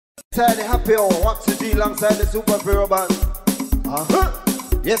Inside the happy hour, Waxy G alongside the superhero band.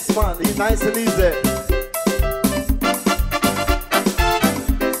 Yes man, it's nice and easy.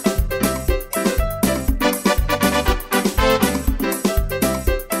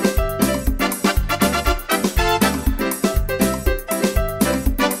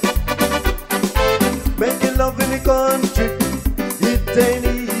 Making love in the country, it ain't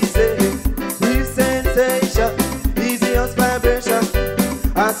easy. Real sensation, easiest vibration.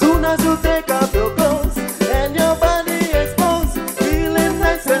 As soon as you take off your clothes and your body exposed, feeling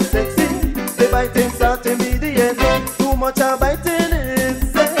nice and sexy, the biting start immediately. Too much of biting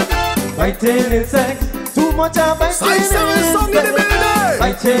insect, biting insect. Too much of biting insect,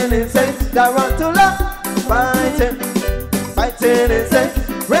 biting insect. Tarantula, biting, biting insect.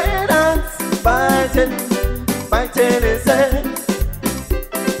 Red ants, biting, biting insect.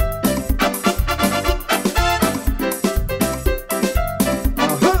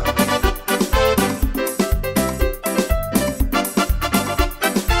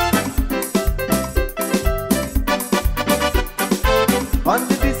 On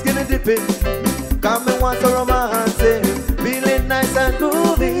the disc in the dipping, come and want to romance it. Feeling nice and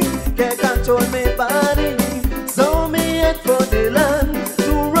groovy, can't control my body. So me head for the land,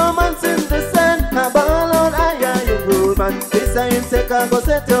 to romance in the sand. A ball on higher you road man. This I insect I go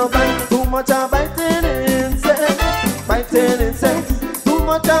set your back. Too much of biting insect, biting insect. Too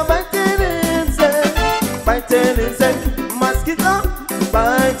much of biting insect, biting insect. Mosquito,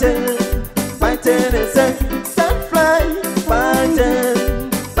 biting, biting insect. Sandfly, biting.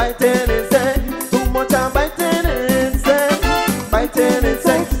 Biting insect, too much of biting insect, biting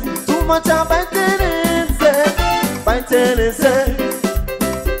insect, too much of biting insect, biting insect.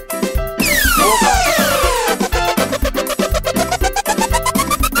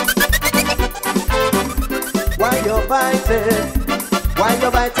 Why you biting? Why you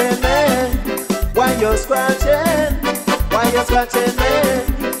biting me? Why you scratching? Why you scratching me?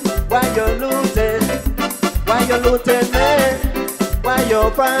 Why you looting? Why you looting me? Why you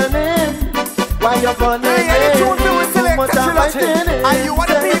funning? Why you funning? Too much of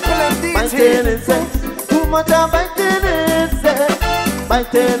biting insect, too much of biting insect,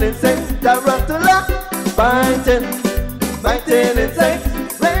 biting insect. Tarantula, biting, biting insect.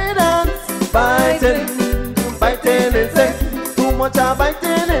 Red ants, biting, biting insect. Too much of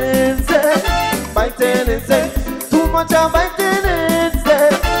biting insect, biting insect. Too much of biting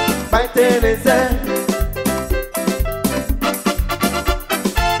insect, biting insect.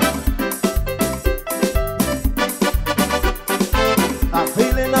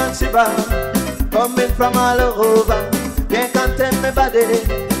 Coming from all over, can't content my body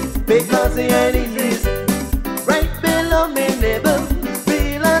because the end is right below me neighbor.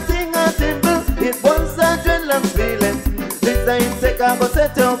 Feel a thing a timber, it was a dreadlocks feeling. This ain't take a go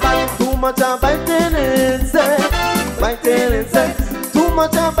set your back. Too much of biting insect, biting insect. Too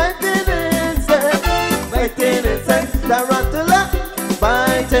much of biting insect, biting insect. Tarantula,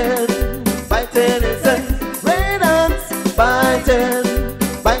 biting, biting insect. Red ants, biting,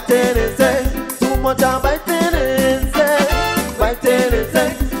 biting insect. Too much of biting insect, biting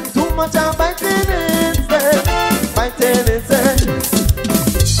insect. Too much of biting insect, biting insect.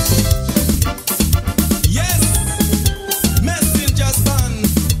 Yes, messenger son,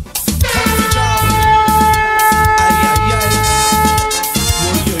 come to ay ay ay,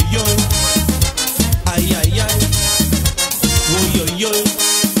 yo yo yo, ay ay ay, yo yo yo,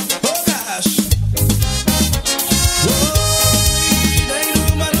 oh gosh.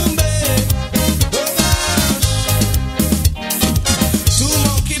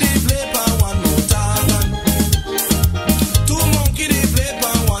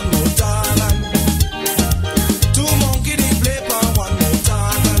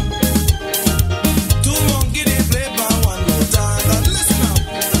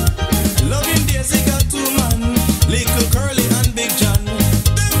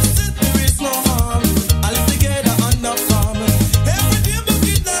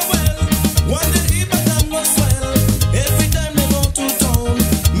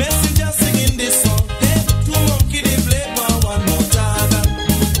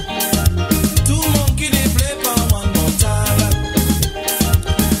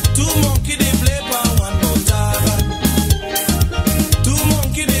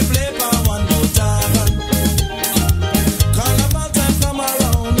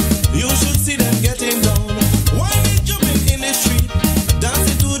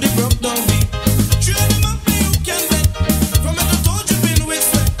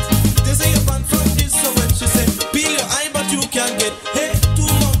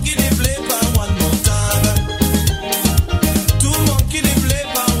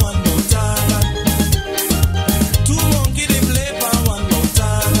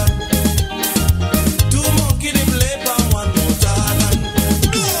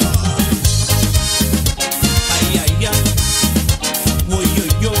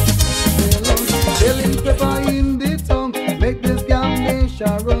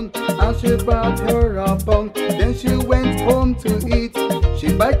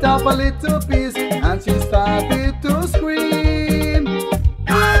 off a little piece and she started to scream.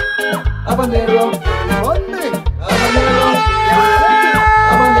 Habanero, on me. Habanero,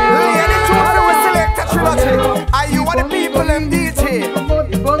 habanero. Are you one of the people them DJ?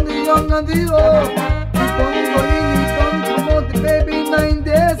 From the young and the old, from the going, from the baby 9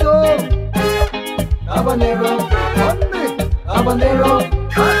 days old. Habanero, on me. Habanero,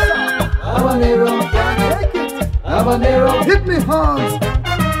 habanero, take it. Habanero, hit me horns.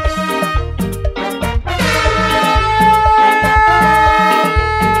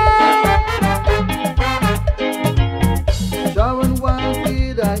 Sharon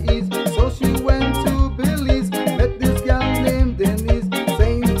wanted a ease, so she went to Belize. Met this girl named Denise.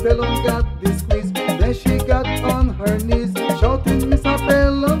 Same fellow got this squeeze. Then she got on her knees, shouting, Miss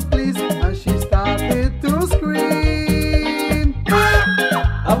Appellum, please. And she started to scream.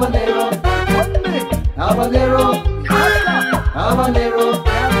 Habanero, on me. Habanero, habanero,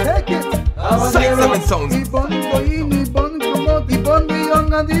 take it. Habanero, sounds. the bun go in, the bun come out, the bun the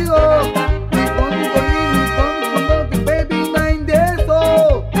young and the old. The bun go in, the bun come out, the baby 9 days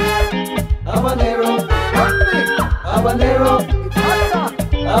old. Habanero, on me. Habanero,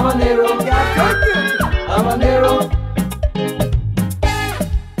 habanero, take it. Habanero.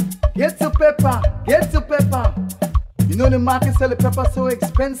 Get to pepper, get to pepper. You know the market sell the pepper so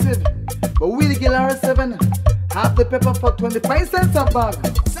expensive, but we the Gilharry 7 have the pepper for 25 cents a bag.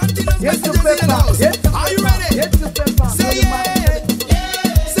 Santino's Get to messages in the pepper, house. get to Are you pepper, ready? get to pepper. Say You know the yeah, market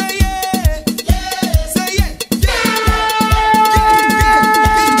say yeah, say yeah,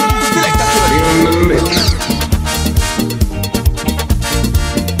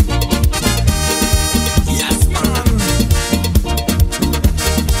 yes, man.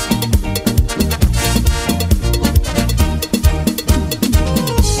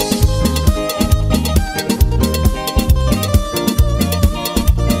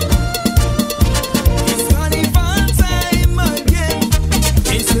 It's carnival time again.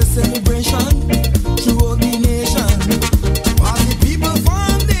 It's a celebration throughout the nation. All the people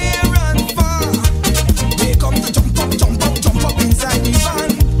from near and far, they come to jump up inside the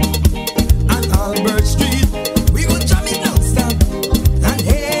van. On Albert Street, we go jamming non-stop, and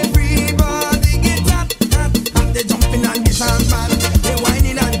everybody get hot. They jumping and get on bad, they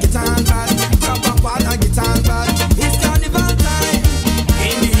whining and get on bad, jump up and get on bad. It's carnival time.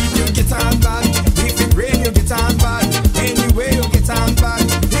 In the heat you get on bad, if it rain you get on bad, anyway you get on bad.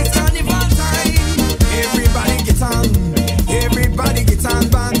 It's carnival time. Everybody get on, everybody get on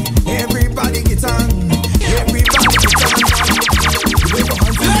bad, everybody get on, everybody get on bad. Wave your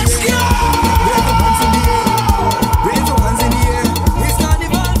hands in the air, wave your hands in the air, raise your hands in the air. It's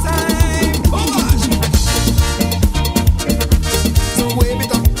carnival time. Oh gosh. So wave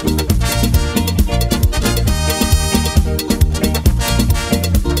it up.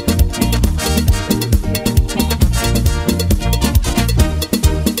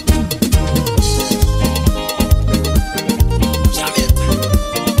 Jam it.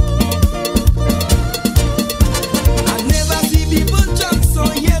 I never see people jump so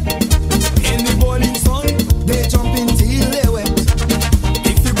yet. In the boiling sun, they jump until they wet.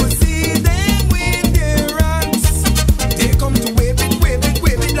 If you could see them with their hands, they come to wave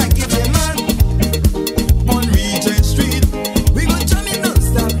it like it's a man. On Regent Street, we go jamming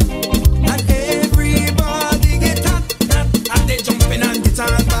non-stop, and everybody get hot, and they jumping and get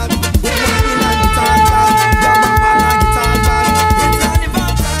on bad. They whining and get on bad, jump up and get on bad. It's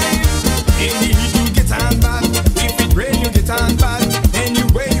carnival time. In the heat you get on bad, if it rain you get on bad,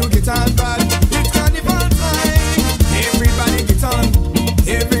 anyway you get on bad. It's carnival time. Everybody get on,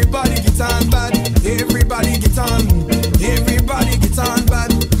 everybody get on bad, everybody get on, everybody get on bad.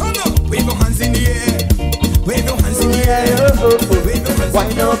 Come on, wave your hands in the air, wave your hands in the air, wave your hands.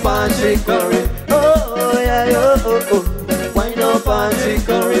 Wine up and chicory, oh yeah, oh, oh. Wine up and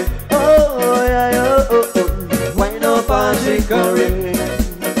chicory, oh yeah, oh, oh. Wine up and chicory,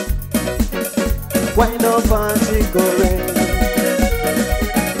 wine up and chicory.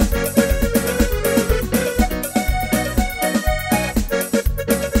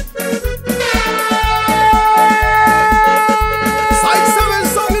 Side 7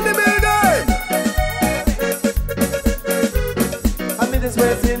 song in the building. I meet this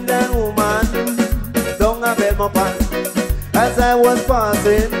West Indian woman down a Belmont Park. As I was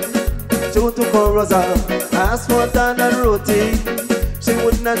passing through to Corosa, asked for Dan and roti. She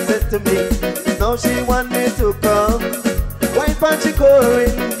would not say to me, now she want me to come. Wine panchy curry,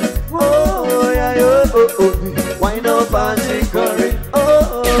 oh yeah, oh, oh, oh. Wine up and chicory,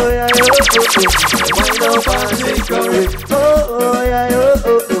 oh yeah, oh, oh, oh. Wine up and chicory, oh yeah, oh,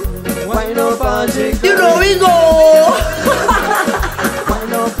 oh, oh. Wine up and chicory. You know we go.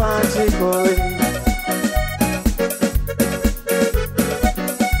 Wine up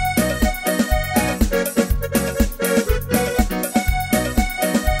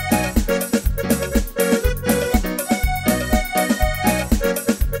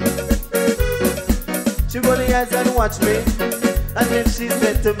eyes and watch me. And then she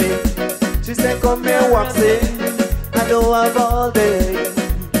said to me, she said, come here, waxing. I don't have all day.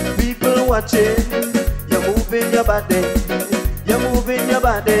 People watching. You're moving your body. You're moving your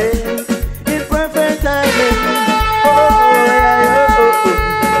body. In perfect timing. Oh, yeah, oh,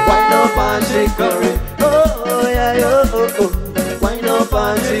 oh. Wind up and chicory. Oh, yeah, oh, oh. Wind up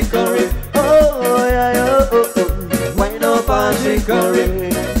and chicory. Oh, yeah, oh, oh. Wind up and chicory.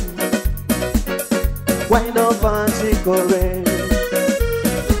 Wind up and chicory.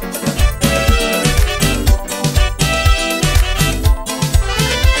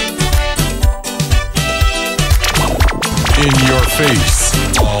 In your face,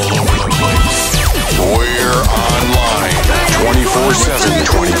 all over the place. We're online 24/7.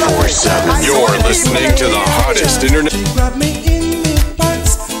 24/7. You're listening to the hottest internet. She grabbed me in me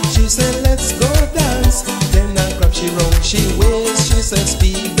pants. She said, let's go dance. Then I grabbed she round she waist. She said,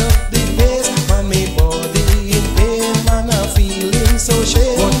 speed up the pace. Man, me body in pain. Man, I'm feeling so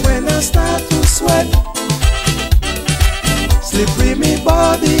shame. But when I start to sweat, slippery me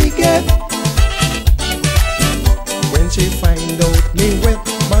body get. When she find out me wet,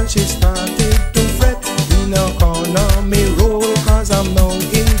 man, she started to fret. In a corner me roll, cause I'm now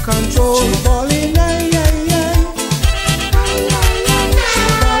in control. She ballin', ay, ay, ay. She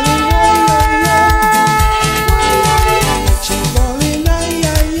ballin', ay, ay, ay. She ballin', ay,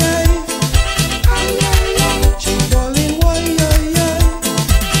 ay, ay. She ballin', ay, ay, ay.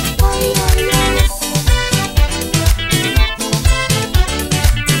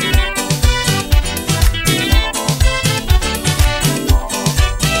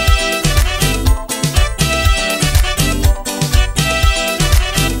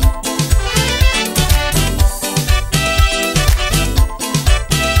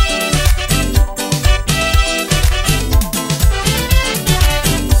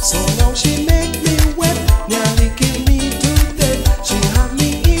 So now she make me wet, nearly kill me to death. She have me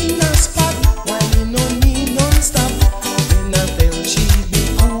in a spot, whining on me non-stop. Then I tell she be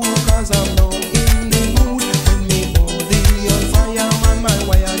cool, cause I'm now in the mood. When me body on fire, man, my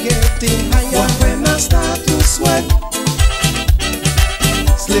wire getting higher. But when I start to sweat,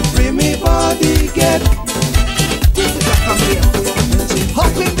 slippery me body get.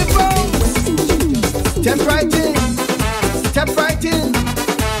 Hop in the boat. Step right in. Step right in.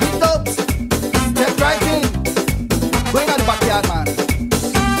 Beat up. Step right in. Going out the backyard, man.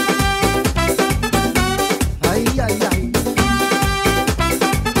 Ay, ay, ay.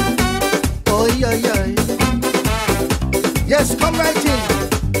 Oy, oy, oy. Yes, come right in.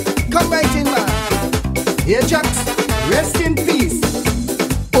 Come right in, man. Here, Jax. Rest in peace.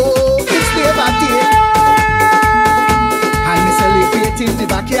 Oh, it's Labor Day. And me celebrate in the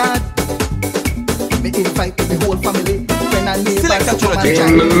backyard. Me invite the whole family, friend and neighbors to come and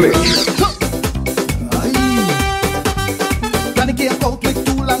join me. Aye. Granny came out with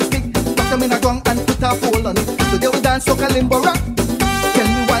 2 long sticks, tuck them in a gong and put a pole on it. Today we dance soca limbo rock. Can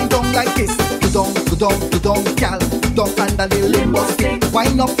we wind down like this? Go down, gal. Down under the limbo stick.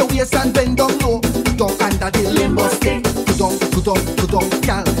 Wind up the waist and bend down low. Down under the limbo stick. Go down,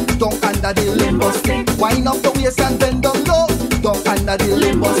 gal. Down under the limbo stick. Wind up the waist and bend down low. Down under the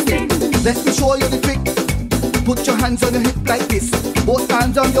limbo stick. Let me show you the trick. Put your hands on your hip like this. Both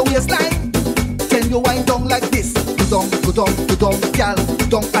hands on your waistline. Can you wind down like this? Go down, gal.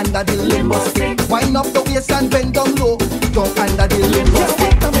 Down under the limbo stick. Wind up the waist and bend down low. Down under the limbo stick.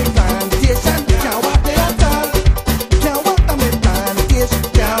 Can't walk the atal. Can't walk the meditation.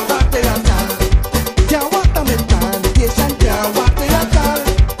 Can't walk the atal. Can't walk the meditation. Can't walk the atal.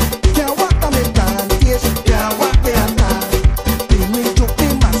 Can't walk the meditation. Can't walk the atal. Bring me to the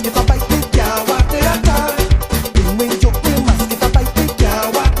mask if I bite me. Can't walk the atal. Bring me to the mask if I bite me. Can't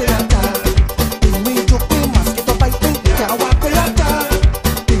walk the atal. Bring me to the mask if I bite me. Can't walk the atal.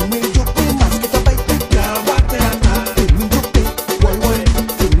 Bring me to the mask if I bite me. Can't walk the atal. Bring me to the, boy,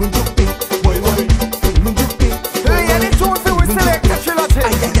 bring me to the.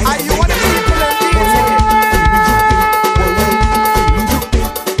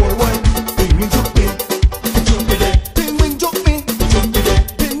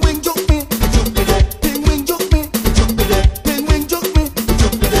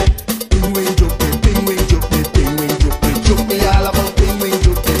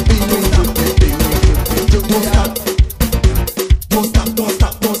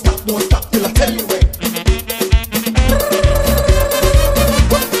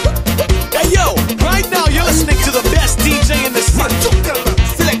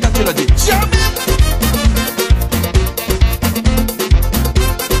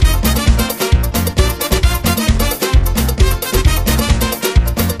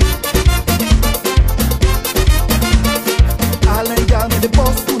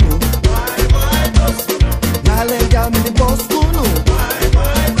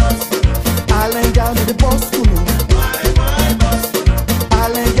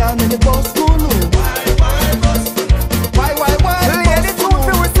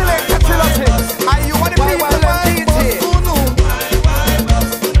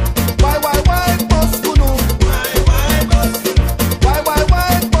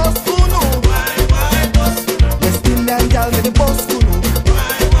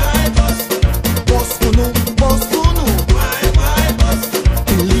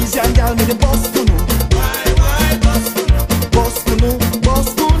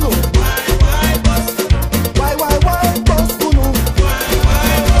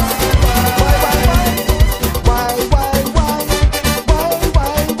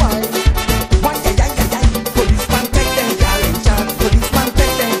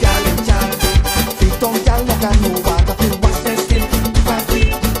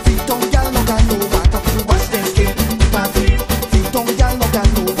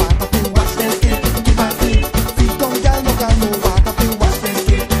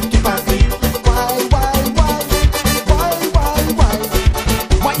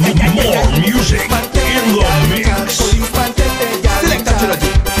 More music in the mix. Selecta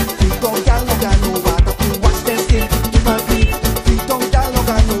trilogy. Don't y'all no got no water to wash their skin. Keep a beat. Don't y'all no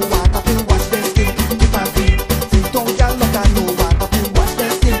got no water to wash their skin. Keep a beat. Don't y'all no got no water to wash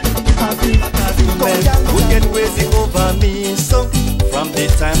their skin. Keep a beat. Men who get crazy over me, so from the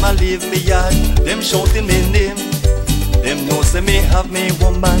time I leave me yard, them shouting me name. Them know say me have me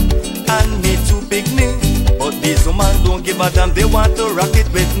woman and me two big name. But these woman don't give a damn, they want to rock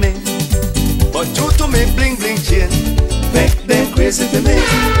it with me. But due to me bling bling chain, make them crazy for me.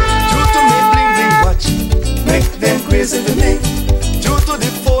 Due to me bling bling watch, make them crazy for me. Due to the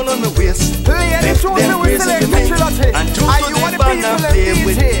phone on my waist, make them crazy for me. And due to the band I play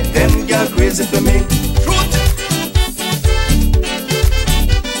with, them girl crazy for me. Truth.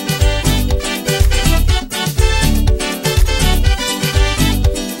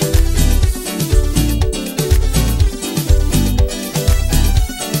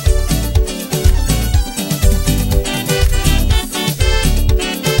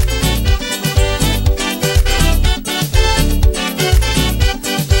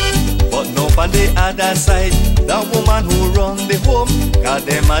 On the other side, the woman who run the home, cause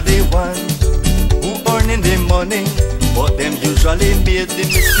them are the one who earning the money. But them usually made the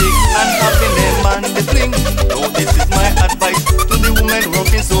mistake and having them man the fling. So this is my advice to the women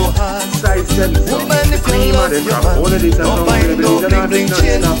working so hard. Woman, if you love your man, don't buy him no bling bling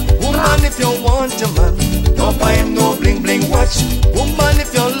chain. Woman, if you want your man, don't buy him no bling bling watch. Woman, if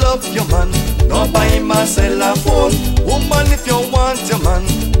you love your man, don't buy him a cell phone. Woman, if you want your man,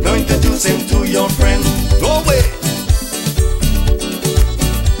 don't introduce him to your friend. No way.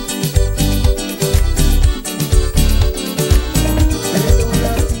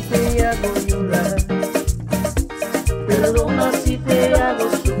 Perdona si te hago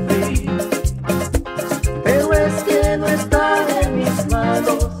sufrir, pero es que no está en mis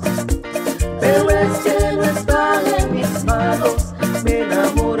manos, pero es que no está en mis manos. Me he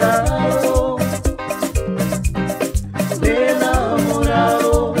enamorado, me he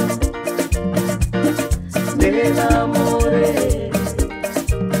enamorado, me enamoré.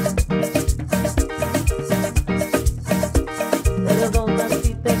 Perdona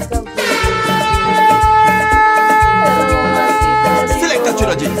si te canto.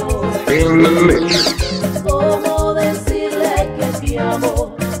 In the mix. ¿Cómo decirle que te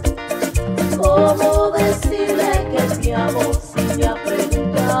amo? ¿Cómo decirle que te amo si me ha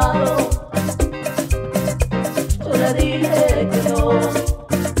preguntado? Yo le dije que no.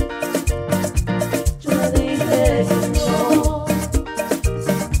 Yo le dije que no.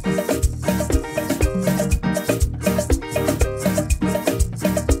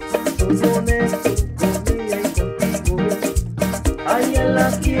 Soy honesto con ella y contigo. A ella la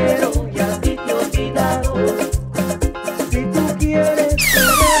quiero y a ti te he olvidado. Si tú quieres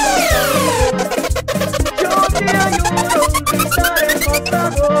tenerla conmigo, yo te ayudo a olvidar el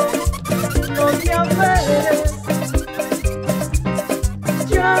pasado. No te aferres,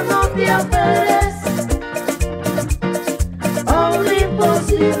 ya no te aferres a lo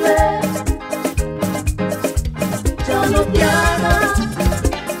imposible. Ya no te hagas,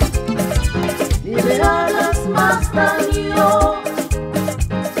 ni me hagas más daño.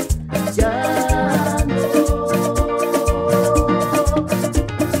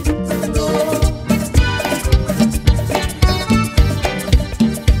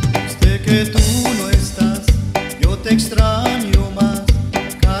 Extraño más,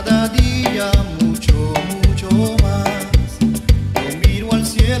 cada día mucho, mucho más. Yo miro al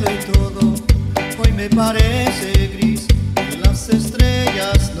cielo y todo hoy me parece gris y las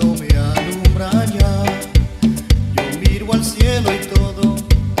estrellas no me alumbran ya. Yo miro al cielo y todo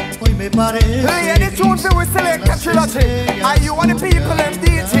hoy me parece gris y las estrellas no me alumbran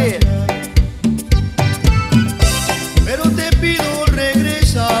ya. Pero te pido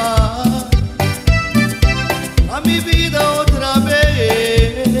regresar a mi vida otra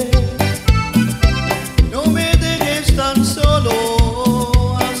vez. No me dejes tan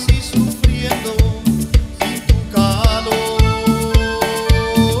solo, así sufriendo sin tu calor.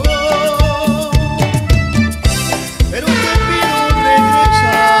 Pero te pido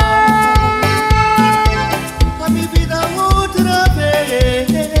regresar a mi vida otra vez.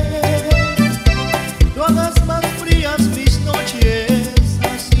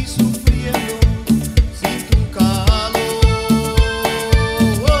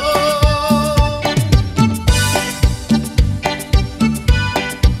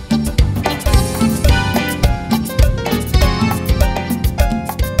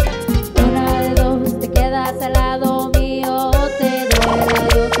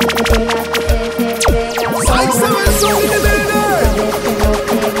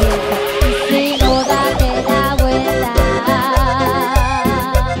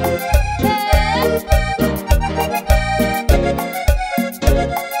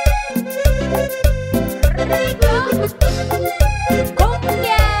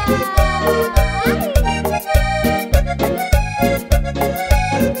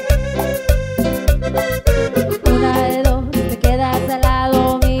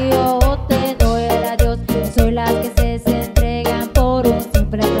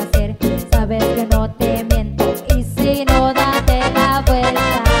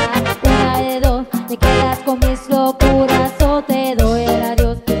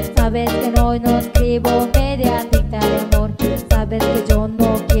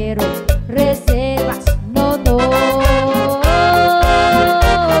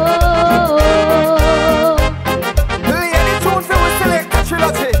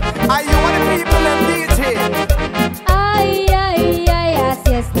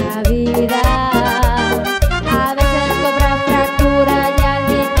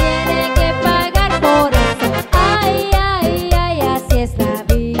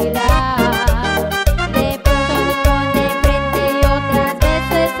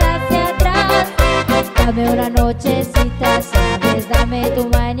 Dame una nochecita, sabes, dame tu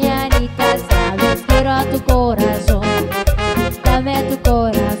mañanita, sabes, quiero a tu corazón. Dame a tu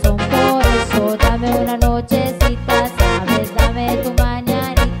corazón, por eso dame una nochecita, sabes, dame tu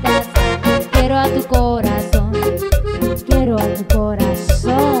mañanita, sabes, quiero a tu corazón, quiero a tu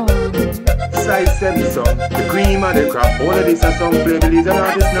corazón. Size 7 so, the cream of the crop, all of this are some play Belizean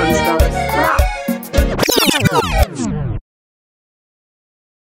artists non-stop.